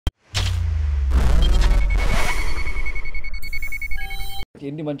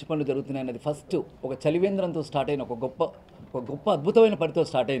ఎన్ని మంచి పనులు జరుగుతున్నాయి అనేది ఫస్ట్ ఒక చలివేంద్రంతో స్టార్ట్ అయిన ఒక గొప్ప అద్భుతమైన పనితో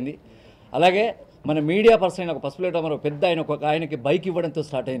స్టార్ట్ అయింది. అలాగే మన మీడియా పర్సన్ అయిన ఒక పసుపులేట పెద్ద ఆయనకి బైక్ ఇవ్వడంతో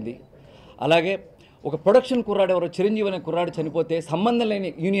స్టార్ట్ అయింది. అలాగే ఒక ప్రొడక్షన్ కుర్రాడు ఎవరో చిరంజీవి అనే కుర్రాడు చనిపోతే సంబంధం లేని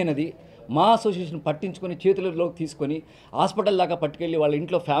యూనియన్ అది మా అసోసియేషన్ పట్టించుకొని చేతులలోకి తీసుకొని హాస్పిటల్ దాకా పట్టుకెళ్ళి వాళ్ళ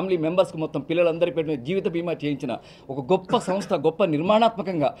ఇంట్లో ఫ్యామిలీ మెంబర్స్కి మొత్తం పిల్లలందరి పెట్టిన జీవిత బీమా చేయించిన ఒక గొప్ప సంస్థ, గొప్ప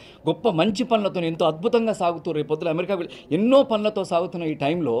నిర్మాణాత్మకంగా గొప్ప మంచి పనులతో ఎంతో అద్భుతంగా సాగుతూ రేపొద్దున అమెరికా ఎన్నో పనులతో సాగుతున్న ఈ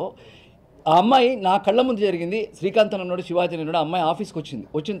టైంలో ఆ అమ్మాయి నా కళ్ళ ముందు జరిగింది. శ్రీకాంత్ అన్నాడు, శివాజీ అన్నాడు. అమ్మాయి ఆఫీస్కి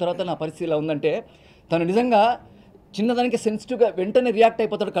వచ్చిన తర్వాత నా పరిస్థితి ఇలా ఉందంటే తను నిజంగా చిన్నదానికి సెన్సిటివ్గా వెంటనే రియాక్ట్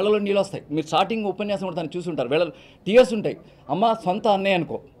అయిపోతాడు. కళ్ళలో నీళ్ళు వస్తాయి. మీరు స్టార్టింగ్ ఉపన్యాసం కూడా తను చూసుంటారు. వేళ టీయర్స్ ఉంటాయి. అమ్మ సొంత అన్నయ్య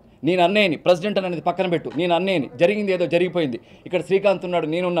అనుకో, నేను అన్నయ్యని, ప్రెసిడెంట్ అనేది పక్కన పెట్టు, నేను అన్నయ్యని, జరిగింది ఏదో జరిగిపోయింది, ఇక్కడ శ్రీకాంత్ ఉన్నాడు,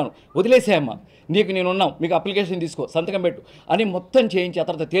 నేనున్నాను, వదిలేసేయమ్మా, నీకు నేనున్నాం, మీకు అప్లికేషన్ తీసుకో, సంతకం పెట్టు అని మొత్తం చేయించి ఆ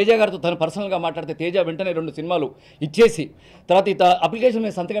తర్వాత తేజ గారితో తను పర్సనల్గా మాట్లాడితే తేజ వెంటనే 2 సినిమాలు ఇచ్చేసి తర్వాత అప్లికేషన్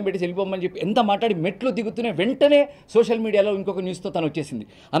మీద సంతకం పెట్టి వెళ్ళిపోమని చెప్పి ఎంత మాట్లాడి మెట్లు దిగుతూనే వెంటనే సోషల్ మీడియాలో ఇంకొక న్యూస్తో తను వచ్చేసింది.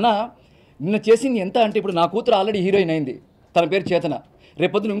 అన్న నిన్న చేసింది ఎంత అంటే ఇప్పుడు నా కూతురు ఆల్రెడీ హీరోయిన్ అయింది, తన పేరు చేతన,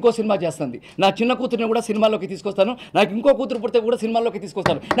 రేపొద్దున ఇంకో సినిమా చేస్తుంది. నా చిన్న కూతురుని కూడా సినిమాల్లోకి తీసుకొస్తాను, నాకు ఇంకో కూతురు పుడితే కూడా సినిమాల్లోకి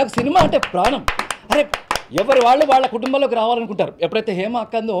తీసుకొస్తాను. నాకు సినిమా అంటే ప్రాణం. అరే ఎవరి వాళ్ళు వాళ్ళ కుటుంబంలోకి రావాలనుకుంటారు. ఎప్పుడైతే హేమ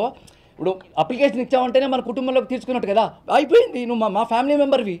అక్కందో ఇప్పుడు అప్లికేషన్ ఇచ్చావంటేనే మన కుటుంబంలోకి తీసుకున్నట్టు కదా, అయిపోయింది, నువ్వు మా ఫ్యామిలీ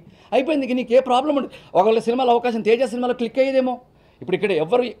మెంబర్వి, అయిపోయింది, నీకు ఏ ప్రాబ్లం ఉండదు. ఒకవేళ సినిమాలో అవకాశం తేజ సినిమాలో క్లిక్ అయ్యేదేమో. ఇప్పుడు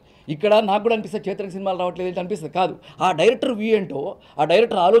ఇక్కడ నాకు కూడా అనిపిస్తుంది చేతనకి సినిమాలు రావట్లేదు ఏంటి అనిపిస్తుంది. కాదు, ఆ డైరెక్టర్ వ్యూ ఏంటో, ఆ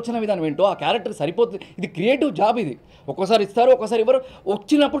డైరెక్టర్ ఆలోచన విధానం ఏంటో, ఆ క్యారెక్టర్ సరిపోతుంది. ఇది క్రియేటివ్ జాబ్. ఇది ఒక్కోసారి ఇస్తారు, ఒక్కోసారి ఎవరు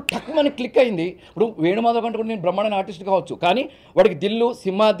వచ్చినప్పుడు టక్కుమని క్లిక్ అయింది. ఇప్పుడు వేణుమాధవ్ కంటే కూడా నేను బ్రహ్మాండమైన ఆర్టిస్ట్ కావచ్చు, కానీ వాడికి దిల్లు,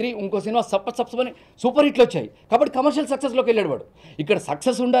 సింహాద్రి, ఇంకో సినిమా సప్పని సూపర్ హిట్లు వచ్చాయి కాబట్టి కమర్షియల్ సక్సెస్లోకి వెళ్ళాడు వాడు. ఇక్కడ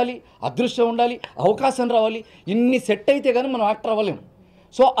సక్సెస్ ఉండాలి, అదృష్టం ఉండాలి, అవకాశం రావాలి, ఇన్ని సెట్ అయితే కానీ మనం యాక్టర్ అవ్వలేము.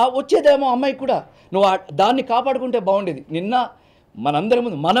 సో ఆ వచ్చేదేమో అమ్మాయికి కూడా నువ్వు దాన్ని కాపాడుకుంటే బాగుండేది. నిన్న మనందరి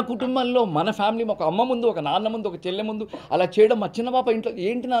ముందు, మన కుటుంబంలో, మన ఫ్యామిలీ, ఒక అమ్మ ముందు, ఒక నాన్న ముందు, ఒక చెల్లె ముందు అలా చేయడం, మా చిన్న పాప ఇంట్లో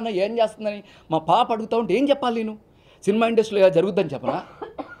ఏంటి నాన్న ఏం చేస్తుందని మా పాప అడుగుతూ ఉంటే ఏం చెప్పాలి నేను? సినిమా ఇండస్ట్రీలో జరుగుద్దని చెప్పనా?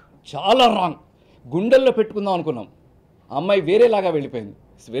 చాలా రాంగ్. గుండెల్లో పెట్టుకుందాం అనుకున్నాం, అమ్మాయి వేరేలాగా వెళ్ళిపోయింది.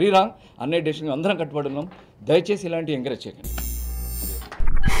 It's very wrong. అన్నయ్య డెసిషన్ అందరం కట్టుబడి ఉన్నాం. దయచేసి ఇలాంటి ఎంకరేజ్ చేయకండి.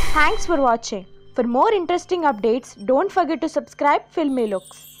 Thanks for watching. For more interesting updates, don't forget to subscribe Filmy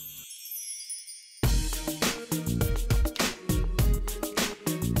Looks.